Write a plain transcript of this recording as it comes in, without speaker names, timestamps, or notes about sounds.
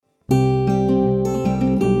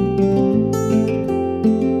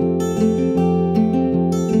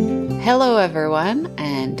Hello everyone,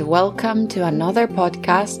 and welcome to another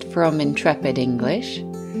podcast from Intrepid English.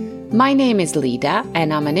 My name is Lida,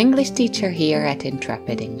 and I'm an English teacher here at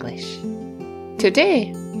Intrepid English.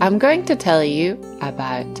 Today, I'm going to tell you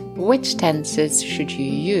about which tenses should you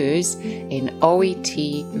use in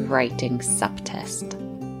OET writing subtest.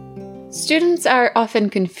 Students are often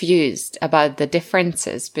confused about the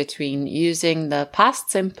differences between using the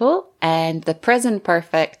past simple and the present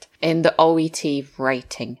perfect in the OET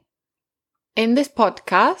writing. In this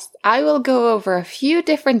podcast, I will go over a few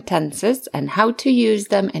different tenses and how to use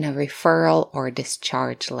them in a referral or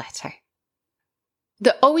discharge letter.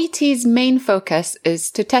 The OET's main focus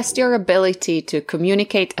is to test your ability to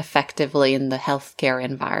communicate effectively in the healthcare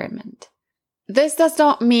environment. This does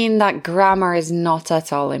not mean that grammar is not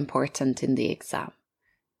at all important in the exam.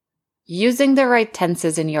 Using the right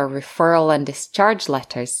tenses in your referral and discharge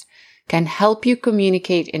letters can help you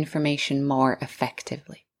communicate information more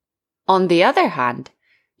effectively. On the other hand,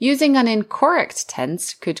 using an incorrect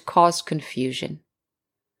tense could cause confusion.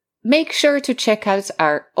 Make sure to check out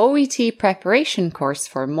our OET preparation course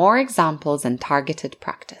for more examples and targeted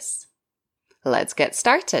practice. Let's get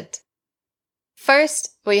started.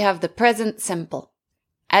 First, we have the present simple.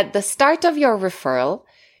 At the start of your referral,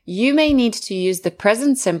 you may need to use the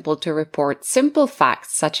present simple to report simple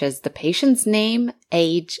facts such as the patient's name,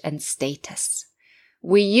 age, and status.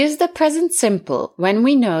 We use the present simple when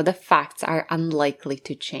we know the facts are unlikely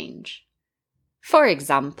to change. For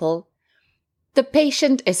example, the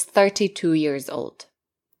patient is 32 years old.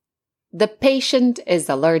 The patient is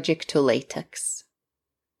allergic to latex.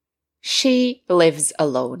 She lives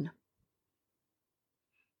alone.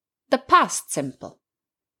 The past simple.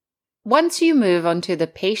 Once you move on to the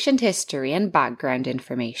patient history and background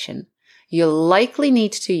information, you'll likely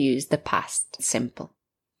need to use the past simple.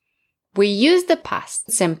 We use the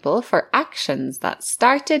past simple for actions that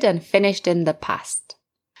started and finished in the past.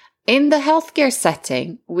 In the healthcare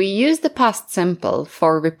setting, we use the past simple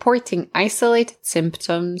for reporting isolated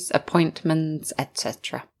symptoms, appointments,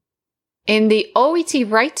 etc. In the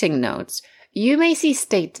OET writing notes, you may see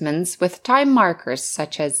statements with time markers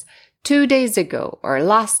such as 2 days ago or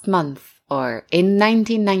last month or in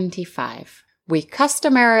 1995. We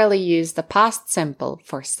customarily use the past simple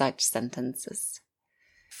for such sentences.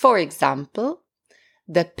 For example,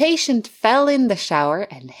 the patient fell in the shower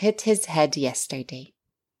and hit his head yesterday.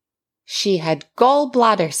 She had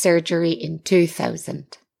gallbladder surgery in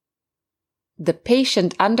 2000. The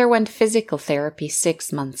patient underwent physical therapy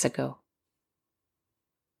 6 months ago.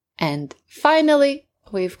 And finally,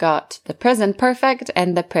 we've got the present perfect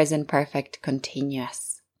and the present perfect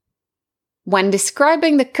continuous. When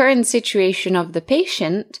describing the current situation of the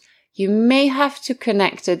patient, you may have to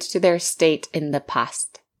connect it to their state in the past.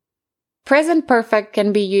 Present perfect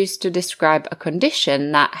can be used to describe a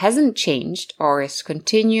condition that hasn't changed or is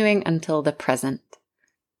continuing until the present.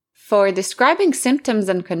 For describing symptoms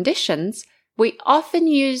and conditions, we often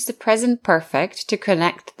use the present perfect to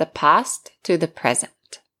connect the past to the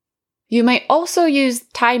present. You may also use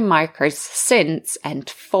time markers since and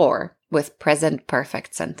for with present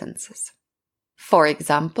perfect sentences. For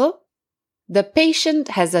example, the patient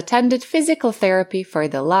has attended physical therapy for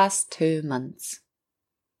the last 2 months.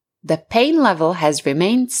 The pain level has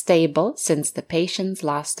remained stable since the patient's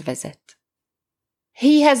last visit.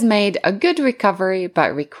 He has made a good recovery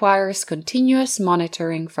but requires continuous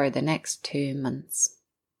monitoring for the next 2 months.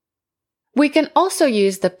 We can also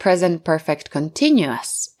use the present perfect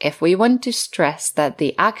continuous if we want to stress that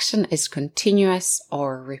the action is continuous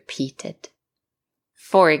or repeated.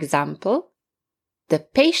 For example, the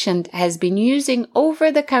patient has been using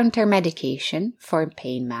over-the-counter medication for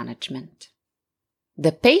pain management.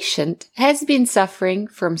 The patient has been suffering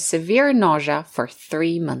from severe nausea for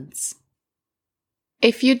 3 months.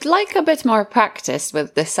 If you'd like a bit more practice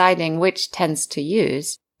with deciding which tense to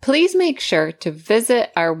use, please make sure to visit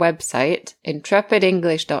our website,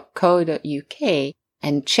 intrepidenglish.co.uk,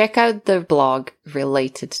 and check out the blog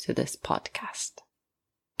related to this podcast.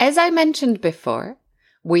 As I mentioned before,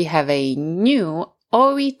 we have a new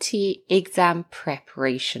OET exam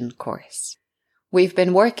preparation course. We've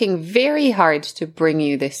been working very hard to bring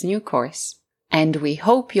you this new course, and we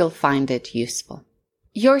hope you'll find it useful.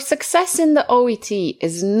 Your success in the OET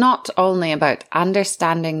is not only about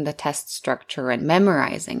understanding the test structure and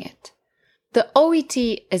memorizing it. The OET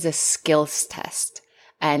is a skills test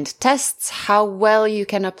and tests how well you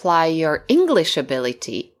can apply your English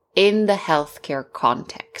ability in the healthcare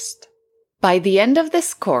context. By the end of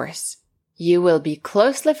this course, you will be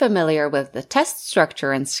closely familiar with the test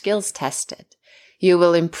structure and skills tested. You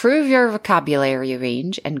will improve your vocabulary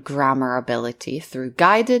range and grammar ability through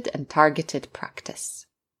guided and targeted practice.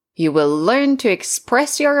 You will learn to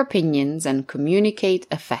express your opinions and communicate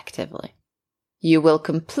effectively. You will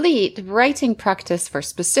complete writing practice for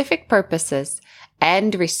specific purposes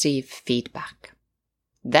and receive feedback.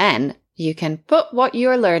 Then you can put what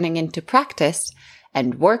you're learning into practice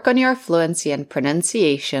and work on your fluency and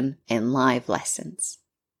pronunciation in live lessons.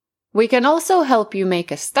 We can also help you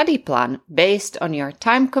make a study plan based on your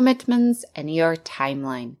time commitments and your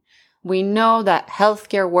timeline. We know that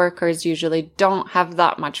healthcare workers usually don't have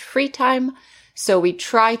that much free time, so we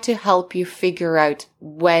try to help you figure out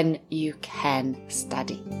when you can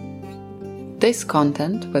study. This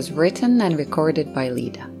content was written and recorded by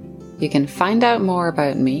Lida. You can find out more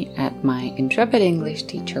about me at my Intrepid English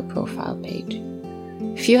Teacher profile page.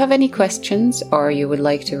 If you have any questions or you would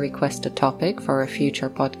like to request a topic for a future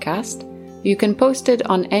podcast, you can post it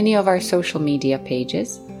on any of our social media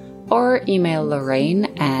pages or email Lorraine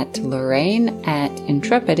at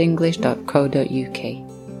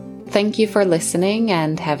intrepidenglish.co.uk. Thank you for listening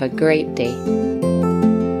and have a great day.